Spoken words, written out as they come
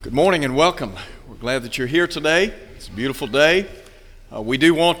Good morning and welcome. We're glad that you're here today. It's a beautiful day. We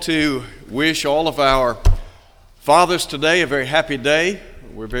do want to wish all of our fathers today a very happy day.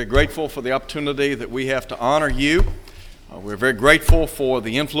 We're very grateful for the opportunity that we have to honor you. We're very grateful for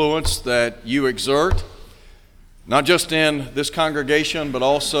the influence that you exert, not just in this congregation, but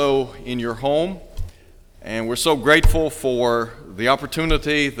also in your home. And we're so grateful for the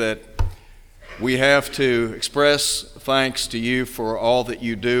opportunity that we have to express thanks to you for all that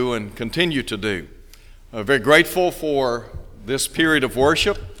you do and continue to do. Very grateful for this period of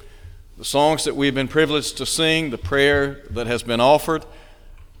worship, the songs that we've been privileged to sing, the prayer that has been offered,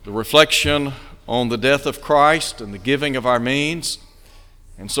 the reflection on the death of Christ and the giving of our means.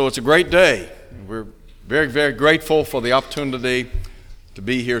 And so it's a great day. We're very, very grateful for the opportunity to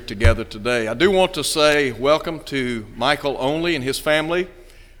be here together today. I do want to say welcome to Michael Only and his family.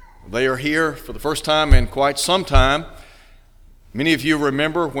 They are here for the first time in quite some time. Many of you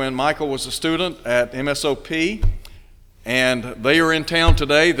remember when Michael was a student at MSOP, and they are in town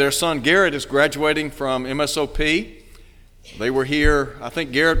today. Their son Garrett is graduating from MSOP. They were here, I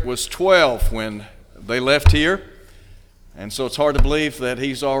think Garrett was 12 when they left here, and so it's hard to believe that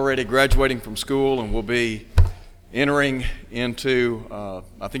he's already graduating from school and will be entering into,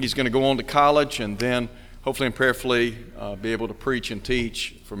 I think he's going to go on to college and then hopefully and prayerfully be able to preach and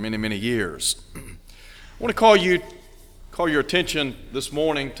teach for many, many years. I want to call your attention this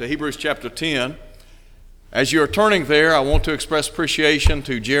morning to Hebrews chapter 10. As you're turning there, I want to express appreciation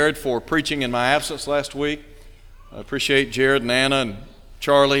to Jared for preaching in my absence last week. I appreciate Jared and Anna and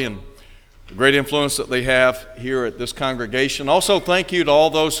Charlie and the great influence that they have here at this congregation. Also, thank you to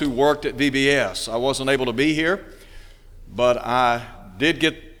all those who worked at VBS. I wasn't able to be here, but I did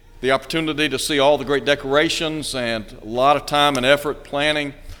get the opportunity to see all the great decorations, and a lot of time and effort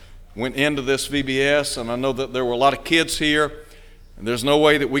planning went into this VBS, and I know that there were a lot of kids here, and there's no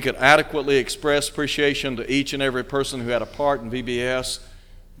way that we could adequately express appreciation to each and every person who had a part in VBS,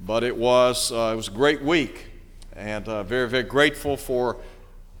 but it was a great week, and very, very grateful for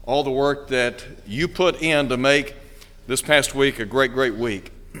all the work that you put in to make this past week a great, great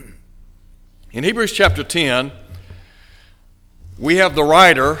week. In Hebrews chapter 10, we have the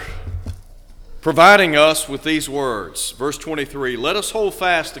writer providing us with these words. Verse 23, "Let us hold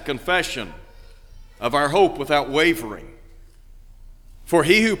fast the confession of our hope without wavering. For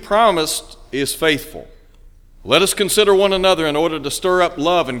he who promised is faithful. Let us consider one another in order to stir up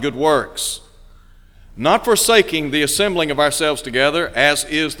love and good works, not forsaking the assembling of ourselves together, as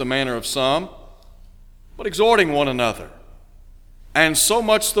is the manner of some, but exhorting one another, and so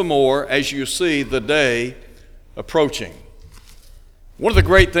much the more as you see the day approaching." One of the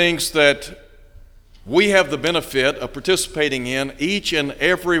great things that we have the benefit of participating in each and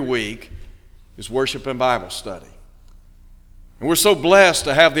every week is worship and Bible study. And we're so blessed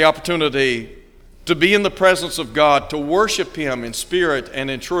to have the opportunity to be in the presence of God, to worship Him in spirit and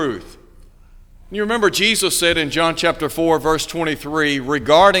in truth. And you remember Jesus said in John chapter 4, verse 23,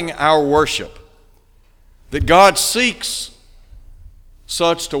 regarding our worship, that God seeks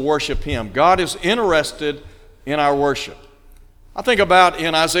such to worship Him. God is interested in our worship. I think about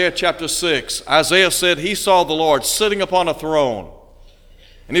in Isaiah chapter 6, Isaiah said he saw the Lord sitting upon a throne.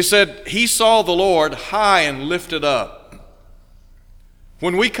 And he said he saw the Lord high and lifted up.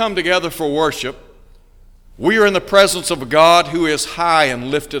 When we come together for worship, we are in the presence of a God who is high and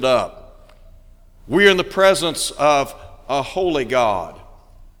lifted up. We are in the presence of a holy God.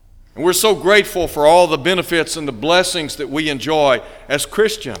 And we're so grateful for all the benefits and the blessings that we enjoy as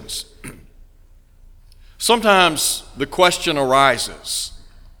Christians. Sometimes the question arises,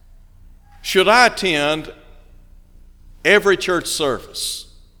 should I attend every church service?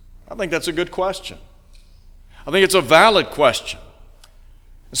 I think that's a good question. I think it's a valid question.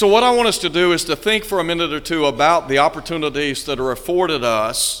 So what I want us to do is to think for a minute or two about the opportunities that are afforded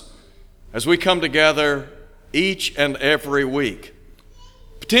us as we come together each and every week.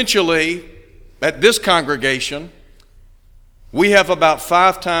 Potentially, at this congregation, we have about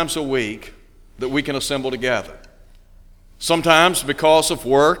 5 times a week that we can assemble together. Sometimes because of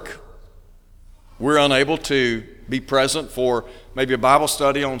work, we're unable to be present for maybe a Bible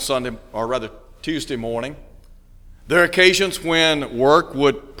study on Sunday, or rather Tuesday morning. There are occasions when work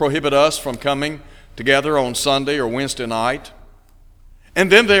would prohibit us from coming together on Sunday or Wednesday night.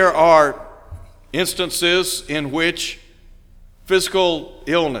 And then there are instances in which physical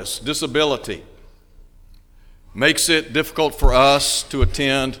illness, disability, makes it difficult for us to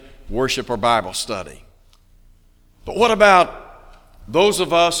attend worship or Bible study. But what about those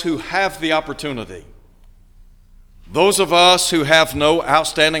of us who have the opportunity? Those of us who have no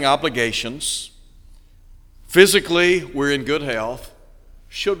outstanding obligations. Physically, we're in good health.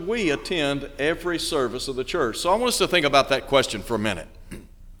 should we attend every service of the church? So I want us to think about that question for a minute.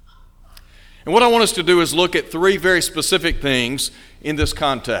 And what I want us to do is look at three very specific things in this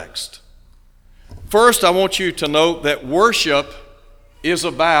context. First, I want you to note that worship is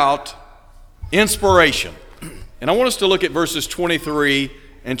about inspiration. And I want us to look at verses 23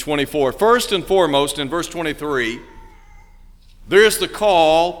 and 24. First and foremost, in verse 23, there is the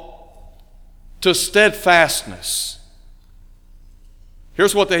call to steadfastness.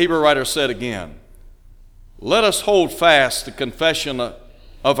 Here's what the Hebrew writer said again. Let us hold fast the confession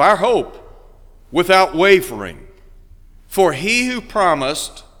of our hope without wavering, for he who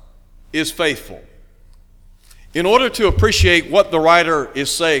promised is faithful. In order to appreciate what the writer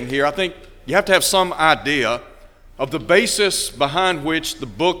is saying here, I think you have to have some idea of the basis behind which the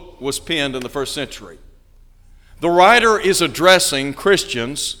book was penned in the first century. The writer is addressing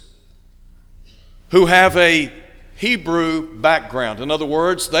Christians who have a Hebrew background. In other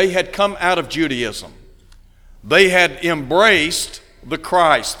words, they had come out of Judaism. They had embraced the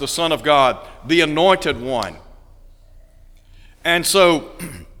Christ, the Son of God, the Anointed One. And so,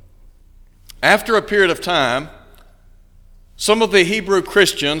 after a period of time, some of the Hebrew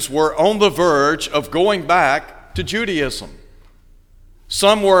Christians were on the verge of going back to Judaism.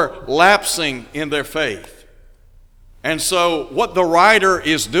 Some were lapsing in their faith. And so, what the writer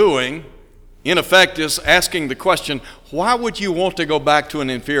is doing, in effect, is asking the question, why would you want to go back to an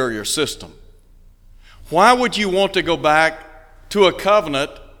inferior system? Why would you want to go back to a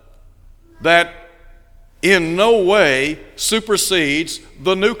covenant that in no way supersedes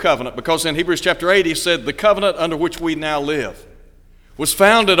the new covenant? Because in Hebrews chapter 8, he said, the covenant under which we now live was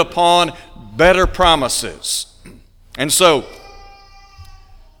founded upon better promises. And so,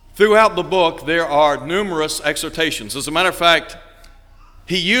 throughout the book, there are numerous exhortations. As a matter of fact,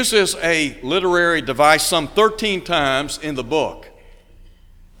 he uses a literary device some 13 times in the book.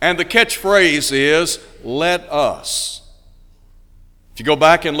 And the catchphrase is, let us. If you go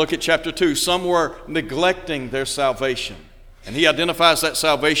back and look at chapter 2, some were neglecting their salvation. And he identifies that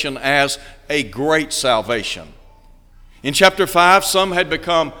salvation as a great salvation. In chapter 5, some had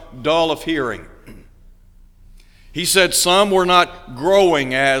become dull of hearing. He said some were not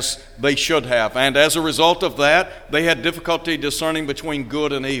growing as they should have. And as a result of that, they had difficulty discerning between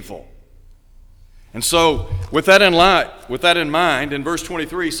good and evil. And so, with that in mind, in verse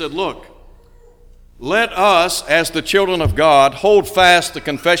 23, he said, look, let us, as the children of God, hold fast the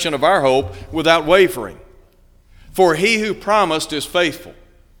confession of our hope without wavering. For he who promised is faithful.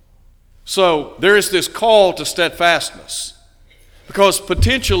 So, there is this call to steadfastness. Because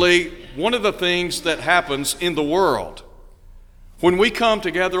potentially, one of the things that happens in the world, when we come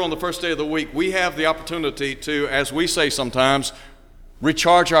together on the first day of the week, we have the opportunity to, as we say sometimes,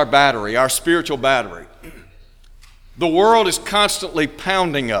 recharge our battery, our spiritual battery. The world is constantly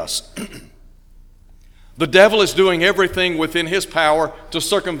pounding us. The devil is doing everything within his power to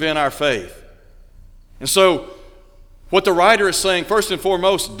circumvent our faith. And so, what the writer is saying, first and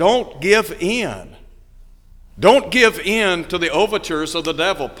foremost, don't give in. Don't give in to the overtures of the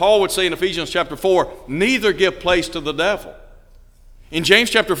devil. Paul would say in Ephesians chapter 4, neither give place to the devil. In James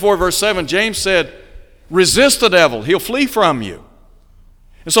chapter 4, verse 7, James said, resist the devil, he'll flee from you.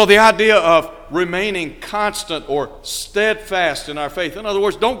 And so the idea of remaining constant or steadfast in our faith, in other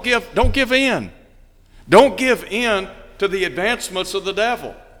words, don't give in. Don't give in to the advancements of the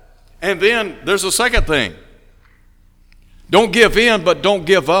devil. And then there's a second thing. Don't give in, but don't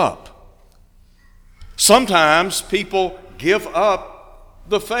give up. Sometimes people give up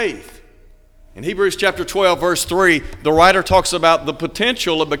the faith. In Hebrews chapter 12, verse 3, the writer talks about the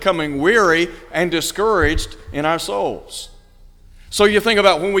potential of becoming weary and discouraged in our souls. So you think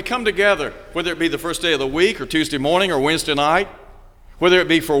about when we come together, whether it be the first day of the week or Tuesday morning or Wednesday night, whether it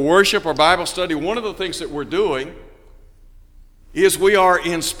be for worship or Bible study, one of the things that we're doing is we are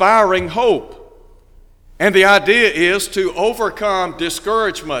inspiring hope. And the idea is to overcome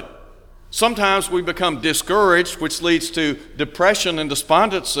discouragement. Sometimes we become discouraged, which leads to depression and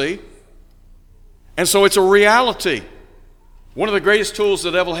despondency. And so it's a reality. One of the greatest tools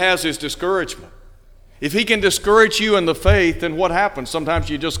the devil has is discouragement. If he can discourage you in the faith, then what happens? Sometimes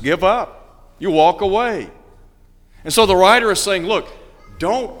you just give up. You walk away. And so the writer is saying, look,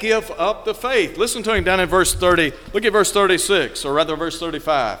 don't give up the faith. Listen to him down in verse 30. Look at verse 36, or rather verse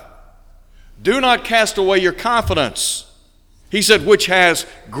 35. Do not cast away your confidence, he said, which has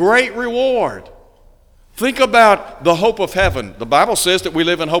great reward. Think about the hope of heaven. The Bible says that we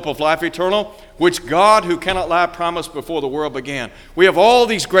live in hope of life eternal, which God, who cannot lie, promised before the world began. We have all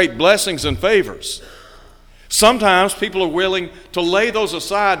these great blessings and favors. Sometimes people are willing to lay those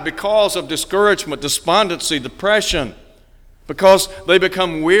aside because of discouragement, despondency, depression, because they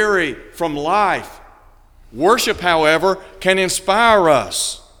become weary from life. Worship, however, can inspire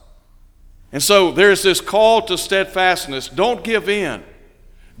us. And so there's this call to steadfastness. Don't give in.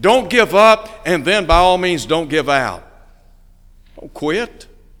 Don't give up, and then by all means don't give out. Don't quit.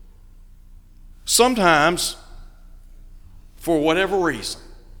 Sometimes, for whatever reason,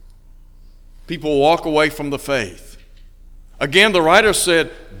 people walk away from the faith. Again, the writer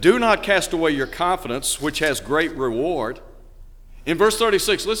said, do not cast away your confidence, which has great reward. In verse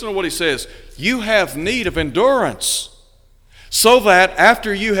 36, listen to what he says. You have need of endurance, so that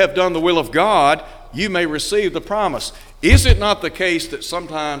after you have done the will of God, you may receive the promise. Is it not the case that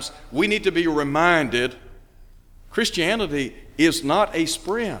sometimes we need to be reminded Christianity is not a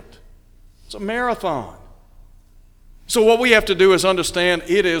sprint? It's a marathon. So what we have to do is understand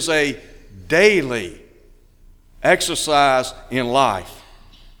it is a daily exercise in life.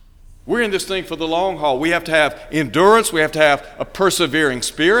 We're in this thing for the long haul. We have to have endurance. We have to have a persevering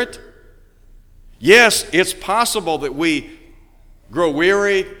spirit. Yes, it's possible that we grow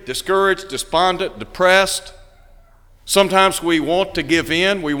weary, discouraged, despondent, depressed. Sometimes we want to give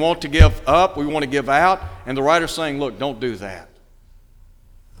in, we want to give up, we want to give out, and the writer's saying, look, don't do that.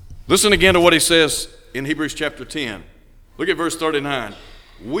 Listen again to what he says in Hebrews chapter 10. Look at verse 39.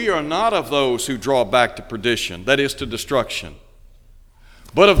 We are not of those who draw back to perdition, that is to destruction,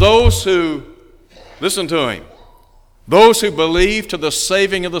 but of those who, listen to him, those who believe to the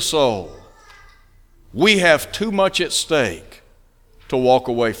saving of the soul. We have too much at stake to walk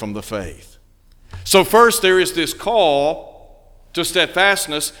away from the faith. So first there is this call to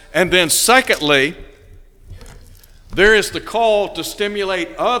steadfastness, and then secondly, there is the call to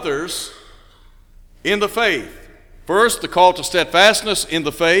stimulate others in the faith. First, the call to steadfastness in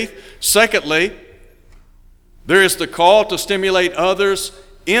the faith. Secondly, there is the call to stimulate others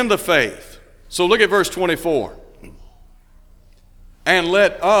in the faith. So look at verse 24. And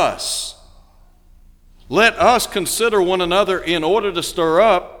let us consider one another in order to stir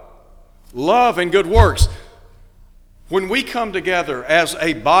up love and good works. When we come together as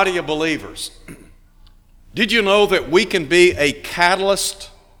a body of believers, did you know that we can be a catalyst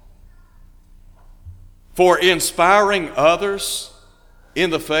for inspiring others in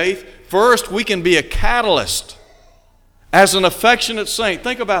the faith? First, we can be a catalyst as an affectionate saint.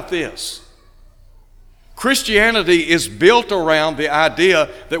 Think about this. Christianity is built around the idea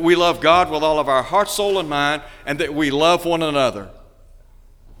that we love God with all of our heart, soul, and mind, and that we love one another.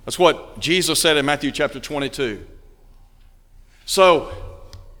 That's what Jesus said in Matthew chapter 22. So,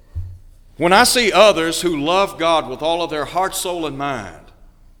 when I see others who love God with all of their heart, soul, and mind,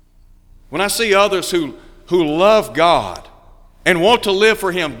 when I see others who love God and want to live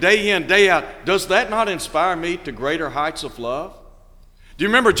for Him day in, day out, does that not inspire me to greater heights of love? Do you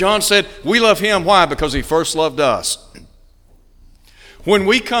remember John said, we love Him, why? Because He first loved us. When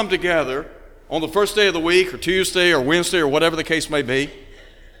we come together on the first day of the week or Tuesday or Wednesday or whatever the case may be,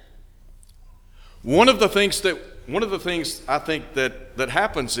 one of the things I think that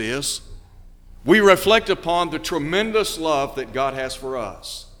happens is we reflect upon the tremendous love that God has for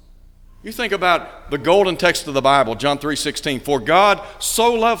us. You think about the golden text of the Bible, John 3:16. For God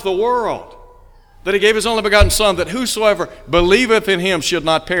so loved the world that He gave His only begotten Son, that whosoever believeth in Him should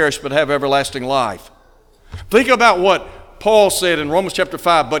not perish but have everlasting life. Think about what Paul said in Romans chapter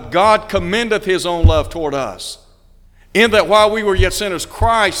 5. But God commendeth His own love toward us, in that while we were yet sinners,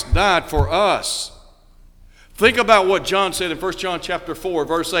 Christ died for us. Think about what John said in 1 John chapter 4,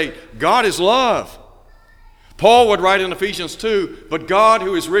 verse 8. God is love. Paul would write in Ephesians 2, but God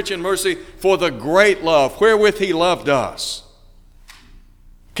who is rich in mercy for the great love wherewith He loved us.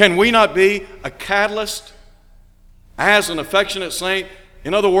 Can we not be a catalyst as an affectionate saint?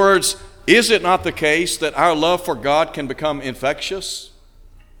 In other words, is it not the case that our love for God can become infectious,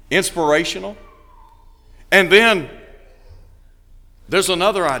 inspirational? And then there's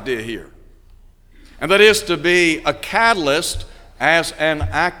another idea here, and that is to be a catalyst as an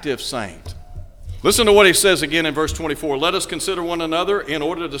active saint. Listen to what he says again in verse 24. Let us consider one another in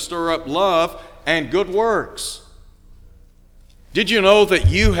order to stir up love and good works. Did you know that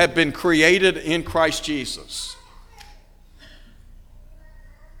you have been created in Christ Jesus?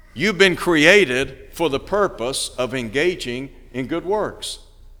 You've been created for the purpose of engaging in good works.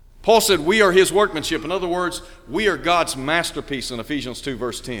 Paul said we are His workmanship. In other words, we are God's masterpiece in Ephesians 2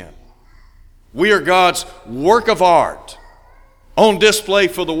 verse 10. We are God's work of art on display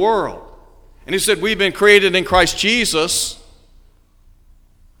for the world. And he said we've been created in Christ Jesus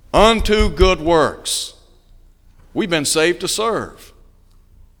unto good works. We've been saved to serve.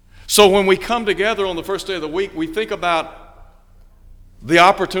 So when we come together on the first day of the week, we think about the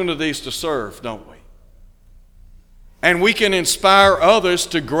opportunities to serve, don't we? and we can inspire others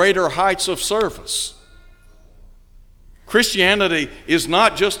to greater heights of service. Christianity is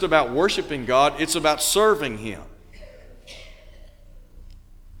not just about worshiping God, it's about serving Him.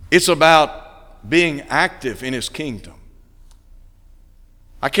 It's about being active in His kingdom.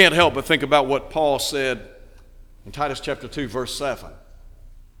 I can't help but think about what Paul said in Titus chapter 2, verse 7.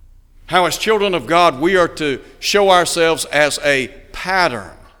 How as children of God we are to show ourselves as a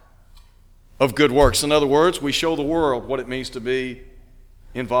pattern of good works. In other words, we show the world what it means to be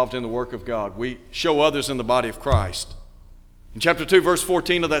involved in the work of God. We show others in the body of Christ. In chapter 2, verse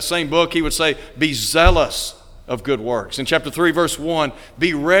 14 of that same book, he would say, be zealous of good works. In chapter 3, verse 1,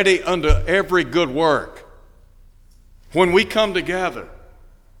 be ready unto every good work. When we come together,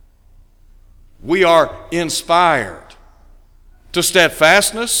 we are inspired to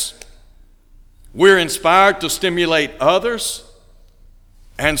steadfastness. We're inspired to stimulate others.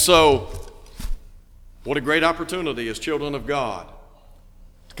 And so, what a great opportunity as children of God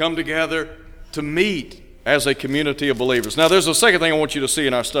to come together to meet as a community of believers. Now, there's a second thing I want you to see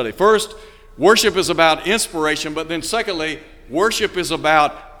in our study. First, worship is about inspiration, but then secondly, worship is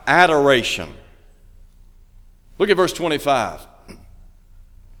about adoration. Look at verse 25.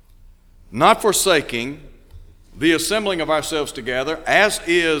 Not forsaking the assembling of ourselves together, as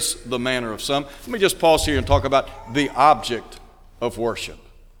is the manner of some. Let me just pause here and talk about the object of worship.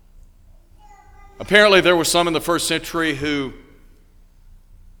 Apparently there were some in the first century who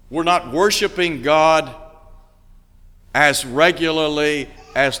were not worshiping God as regularly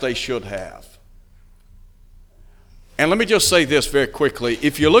as they should have. And let me just say this very quickly.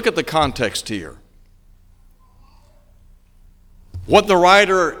 If you look at the context here, what the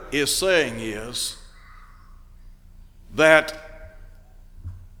writer is saying is that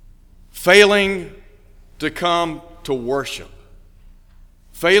failing to come to worship,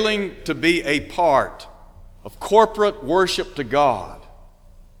 failing to be a part of corporate worship to God,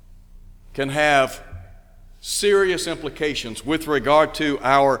 can have serious implications with regard to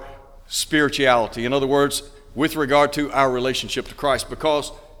our spirituality. In other words, with regard to our relationship to Christ.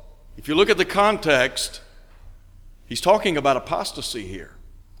 Because if you look at the context, he's talking about apostasy here.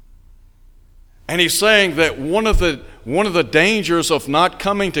 And he's saying that one of the dangers of not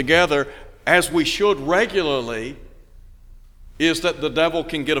coming together as we should regularly is that the devil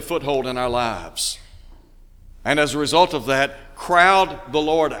can get a foothold in our lives. And as a result of that, crowd the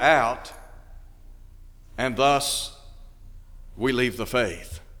Lord out, and thus we leave the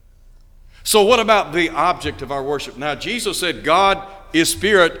faith. So what about the object of our worship? Now, Jesus said God is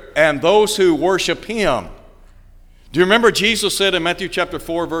spirit, and those who worship Him. Do you remember Jesus said in Matthew chapter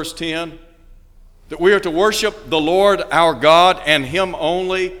 4, verse 10, that we are to worship the Lord our God, and Him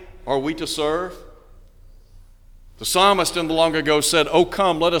only are we to serve? The psalmist in the long ago said, "Oh,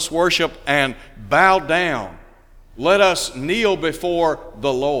 come, let us worship and bow down. Let us kneel before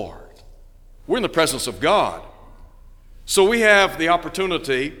the Lord." We're in the presence of God. So we have the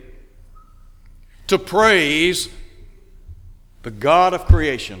opportunity to praise the God of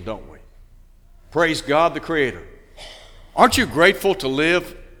creation, don't we? Praise God the Creator. Aren't you grateful to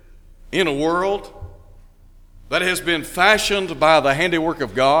live in a world that has been fashioned by the handiwork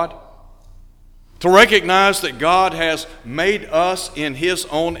of God? To recognize that God has made us in His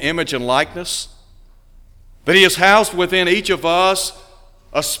own image and likeness? That He has housed within each of us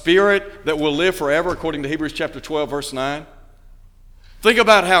a spirit that will live forever, according to Hebrews chapter 12, verse 9? Think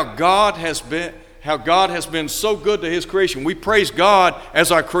about how God has been so good to His creation. We praise God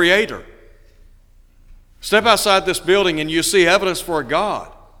as our Creator. Step outside this building and you see evidence for a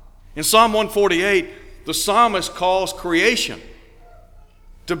God. In Psalm 148, the psalmist calls creation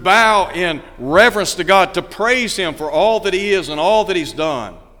to bow in reverence to God, to praise Him for all that He is and all that He's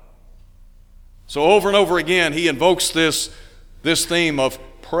done. So over and over again, he invokes this theme of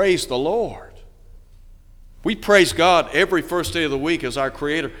praise the Lord. We praise God every first day of the week as our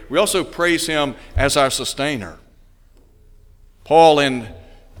Creator. We also praise Him as our sustainer. Paul, in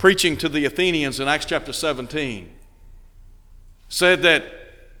preaching to the Athenians in Acts chapter 17, said that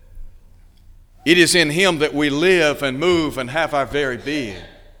it is in Him that we live and move and have our very being.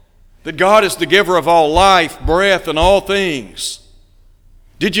 That God is the giver of all life, breath, and all things.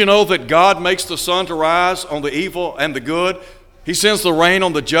 Did you know that God makes the sun to rise on the evil and the good? He sends the rain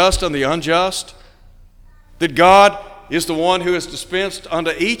on the just and the unjust. That God is the one who has dispensed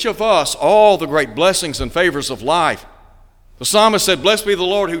unto each of us all the great blessings and favors of life. The psalmist said, "Blessed be the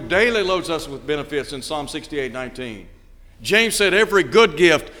Lord who daily loads us with benefits," in Psalm 68:19. James said, "Every good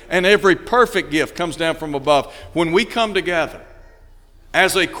gift and every perfect gift comes down from above." When we come together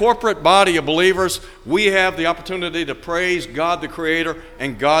as a corporate body of believers, we have the opportunity to praise God the Creator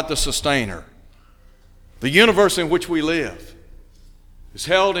and God the Sustainer. The universe in which we live is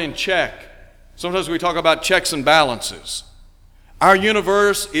held in check. Sometimes we talk about checks and balances. Our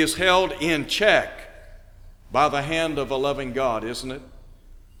universe is held in check by the hand of a loving God, isn't it?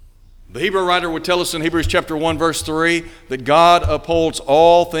 The Hebrew writer would tell us in Hebrews chapter 1, verse 3, that God upholds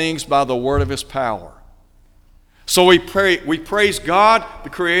all things by the word of his power. So we praise God, the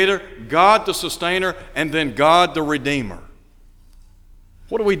Creator, God, the Sustainer, and then God, the Redeemer.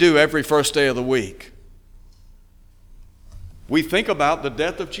 What do we do every first day of the week? We think about the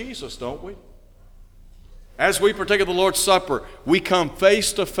death of Jesus, don't we? As we partake of the Lord's Supper, we come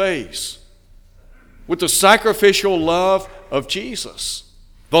face to face with the sacrificial love of Jesus,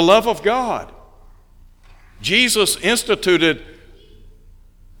 the love of God. Jesus instituted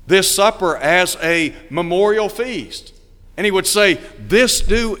this supper as a memorial feast. And he would say, "This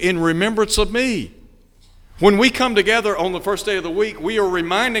do in remembrance of me." When we come together on the first day of the week, we are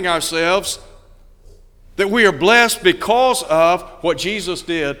reminding ourselves that we are blessed because of what Jesus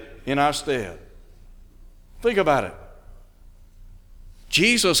did in our stead. Think about it.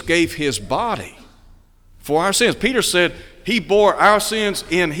 Jesus gave his body for our sins. Peter said he bore our sins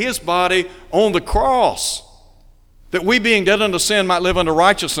in his body on the cross, that we, being dead unto sin, might live unto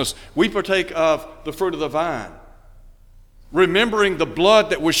righteousness. We partake of the fruit of the vine, remembering the blood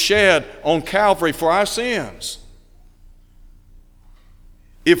that was shed on Calvary for our sins.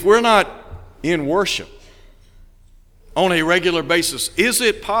 If we're not in worship on a regular basis, is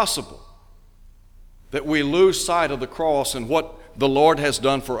it possible that we lose sight of the cross and what the Lord has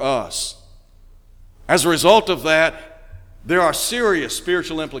done for us? As a result of that, there are serious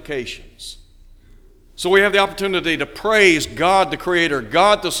spiritual implications. So we have the opportunity to praise God the Creator,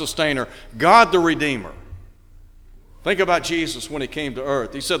 God the Sustainer, God the Redeemer. Think about Jesus when he came to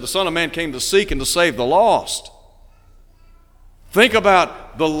earth. He said the Son of Man came to seek and to save the lost. Think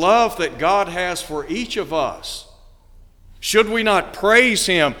about the love that God has for each of us. Should we not praise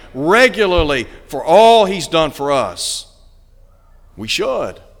him regularly for all he's done for us? We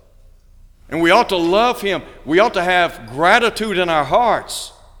should. And we ought to love him. We ought to have gratitude in our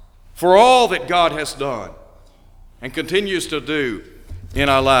hearts for all that God has done and continues to do in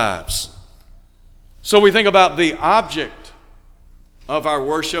our lives. So we think about the object of our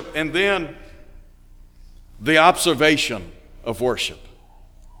worship and then the observation of worship.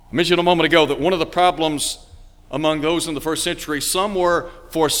 I mentioned a moment ago that one of the problems among those in the first century, some were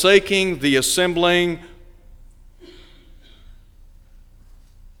forsaking the assembling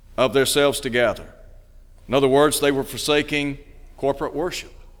of themselves together. In other words, they were forsaking corporate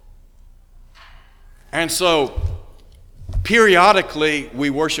worship. And so, periodically, we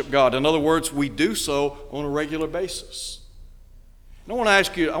worship God. In other words, we do so on a regular basis. And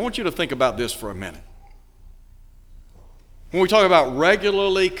I want you to think about this for a minute. When we talk about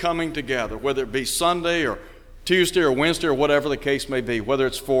regularly coming together, whether it be Sunday or Tuesday or Wednesday or whatever the case may be, whether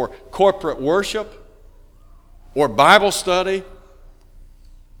it's for corporate worship or Bible study,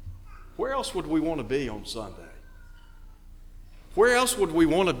 where else would we want to be on Sunday? Where else would we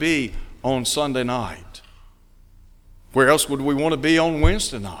want to be on Sunday night? Where else would we want to be on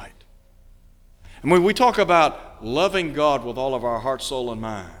Wednesday night? And when we talk about loving God with all of our heart, soul, and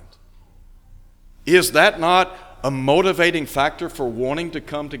mind, is that not a motivating factor for wanting to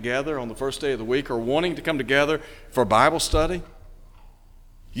come together on the first day of the week or wanting to come together for Bible study?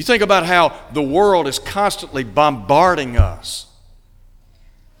 You think about how the world is constantly bombarding us.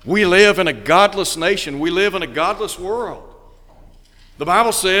 We live in a godless nation. We live in a godless world. The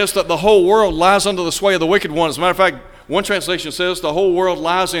Bible says that the whole world lies under the sway of the wicked one. As a matter of fact, one translation says the whole world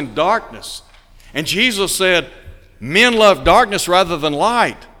lies in darkness. And Jesus said, men love darkness rather than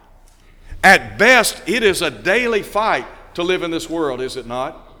light. At best, it is a daily fight to live in this world, is it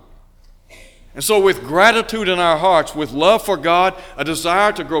not? And so with gratitude in our hearts, with love for God, a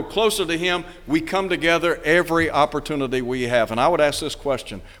desire to grow closer to him, we come together every opportunity we have. And I would ask this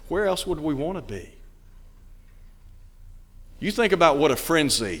question, where else would we want to be? You think about what a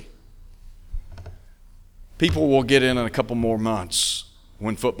frenzy people will get in a couple more months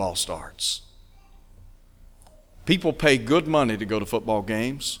when football starts. People pay good money to go to football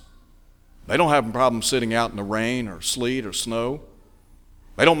games. They don't have a problem sitting out in the rain or sleet or snow.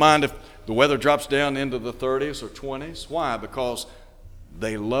 They don't mind if the weather drops down into the 30s or 20s. Why? Because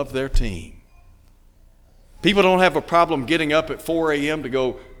they love their team. People don't have a problem getting up at 4 a.m. to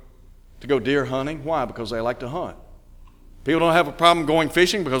go deer hunting. Why? Because they like to hunt. People don't have a problem going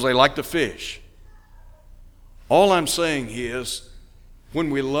fishing because they like to fish. All I'm saying is,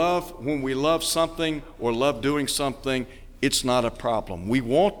 when we love something or love doing something, it's not a problem. We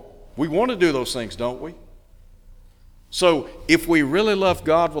want to do those things, don't we? So if we really love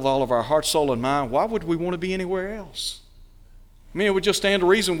God with all of our heart, soul, and mind, why would we want to be anywhere else? I mean, it would just stand to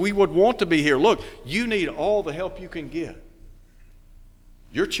reason we would want to be here. Look, you need all the help you can get.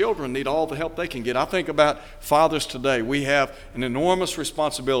 Your children need all the help they can get. I think about fathers today. We have an enormous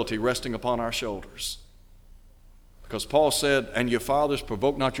responsibility resting upon our shoulders. Because Paul said, and your fathers,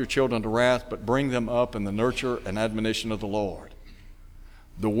 provoke not your children to wrath, but bring them up in the nurture and admonition of the Lord.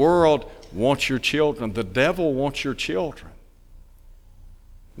 The world wants your children. The devil wants your children.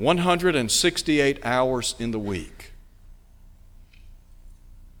 168 hours in the week.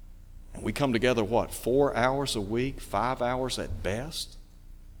 And we come together, what, 4 hours a week, 5 hours at best?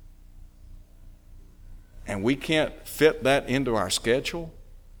 And we can't fit that into our schedule?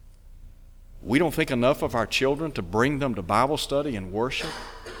 We don't think enough of our children to bring them to Bible study and worship?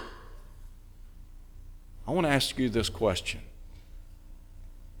 I want to ask you this question.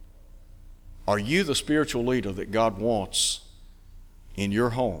 Are you the spiritual leader that God wants in your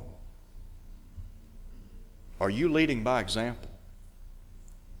home? Are you leading by example?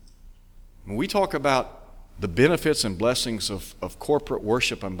 When we talk about the benefits and blessings of corporate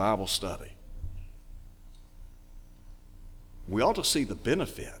worship and Bible study, we ought to see the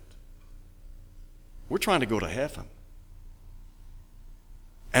benefit. We're trying to go to heaven.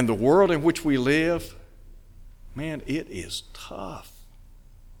 And the world in which we live, man, it is tough.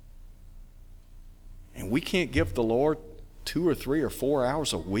 And we can't give the Lord 2 or 3 or 4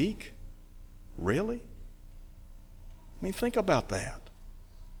 hours a week? Really? I mean, think about that.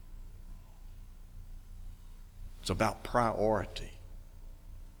 It's about priority.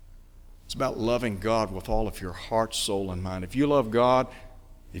 It's about loving God with all of your heart, soul, and mind. If you love God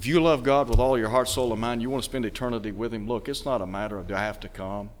with all your heart, soul, and mind, you want to spend eternity with Him, look, it's not a matter of do I have to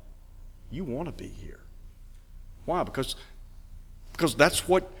come. You want to be here. Why? Because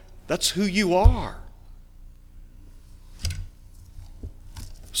that's who you are.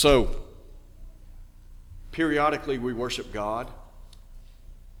 So, periodically we worship God,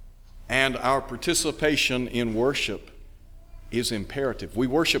 and our participation in worship is imperative. We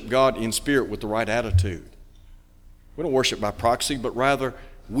worship God in spirit with the right attitude. We don't worship by proxy, but rather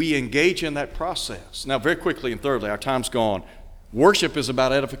we engage in that process. Now, very quickly and thirdly, our time's gone. Worship is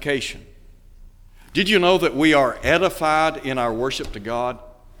about edification. Did you know that we are edified in our worship to God?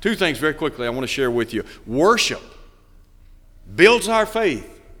 2 things very quickly I want to share with you. Worship builds our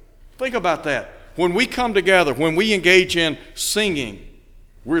faith. Think about that. When we come together, when we engage in singing,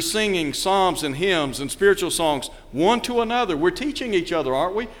 we're singing psalms and hymns and spiritual songs one to another. We're teaching each other,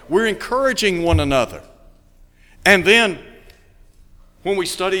 aren't we? We're encouraging one another. And then when we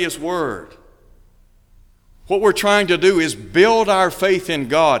study His Word, what we're trying to do is build our faith in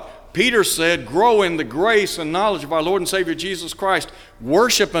God. Peter said, grow in the grace and knowledge of our Lord and Savior Jesus Christ.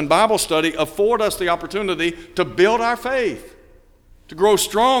 Worship and Bible study afford us the opportunity to build our faith, to grow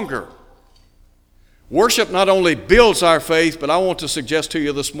stronger. Worship not only builds our faith, but I want to suggest to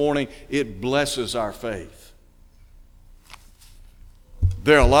you this morning, it blesses our faith.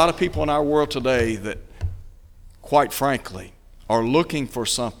 There are a lot of people in our world today that, quite frankly, are looking for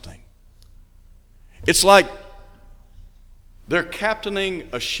something. It's like they're captaining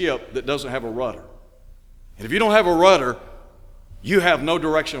a ship that doesn't have a rudder. And if you don't have a rudder, you have no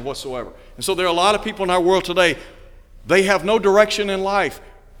direction whatsoever. And so there are a lot of people in our world today, they have no direction in life.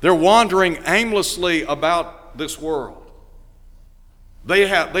 They're wandering aimlessly about this world. They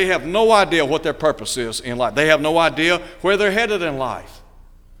have no idea what their purpose is in life. They have no idea where they're headed in life.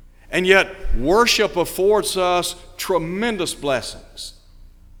 And yet, worship affords us tremendous blessings.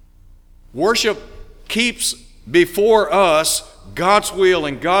 Worship keeps before us God's will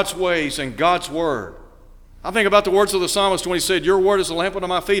and God's ways and God's Word. I think about the words of the psalmist when he said, your Word is a lamp unto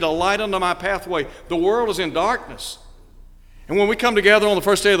my feet, a light unto my pathway. The world is in darkness. And when we come together on the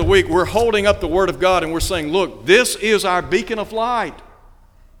first day of the week, we're holding up the Word of God and we're saying, look, this is our beacon of light.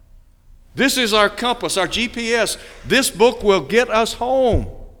 This is our compass, our GPS. This book will get us home.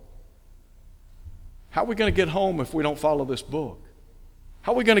 How are we going to get home if we don't follow this book?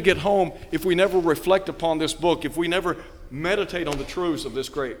 How are we going to get home if we never reflect upon this book, if we never meditate on the truths of this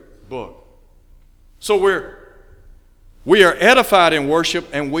great book? So we are edified in worship,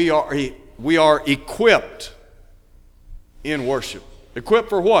 and we are equipped in worship. Equipped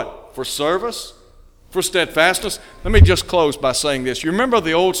for what? For service, for steadfastness. Let me just close by saying this. You remember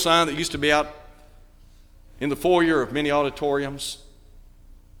the old sign that used to be out in the foyer of many auditoriums?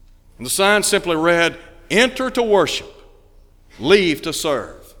 And the sign simply read, enter to worship, leave to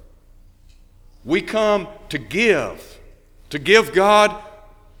serve. We come to give God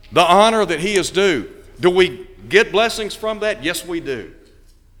the honor that He is due. Do we get blessings from that? Yes, we do.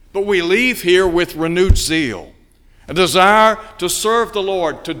 But we leave here with renewed zeal. a desire to serve the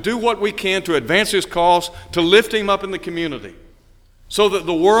Lord, to do what we can to advance His cause, to lift Him up in the community, so that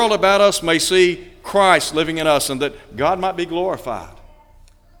the world about us may see Christ living in us and that God might be glorified.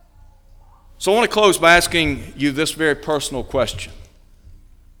 So I want to close by asking you this very personal question.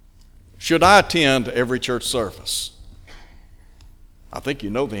 Should I attend every church service? I think you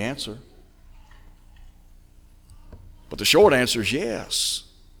know the answer. But the short answer is yes.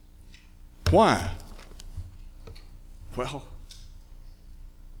 Why? Well,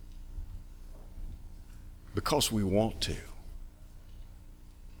 because we want to.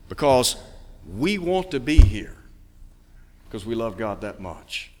 Because we want to be here. Because we love God that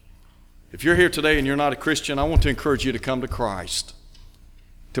much. If you're here today and you're not a Christian, I want to encourage you to come to Christ.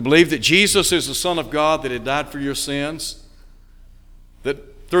 To believe that Jesus is the Son of God, that He died for your sins,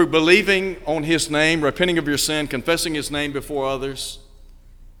 that through believing on His name, repenting of your sin, confessing His name before others,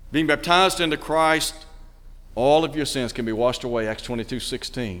 being baptized into Christ, all of your sins can be washed away, Acts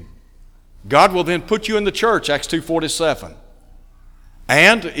 22:16. God will then put you in the church, Acts 2:47.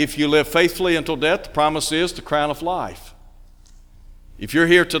 And if you live faithfully until death, the promise is the crown of life. If you're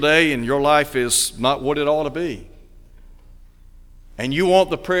here today and your life is not what it ought to be, and you want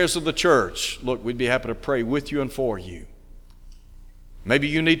the prayers of the church, look, we'd be happy to pray with you and for you. Maybe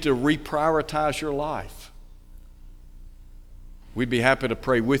you need to reprioritize your life. We'd be happy to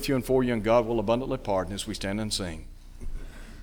pray with you and for you, and God will abundantly pardon as we stand and sing.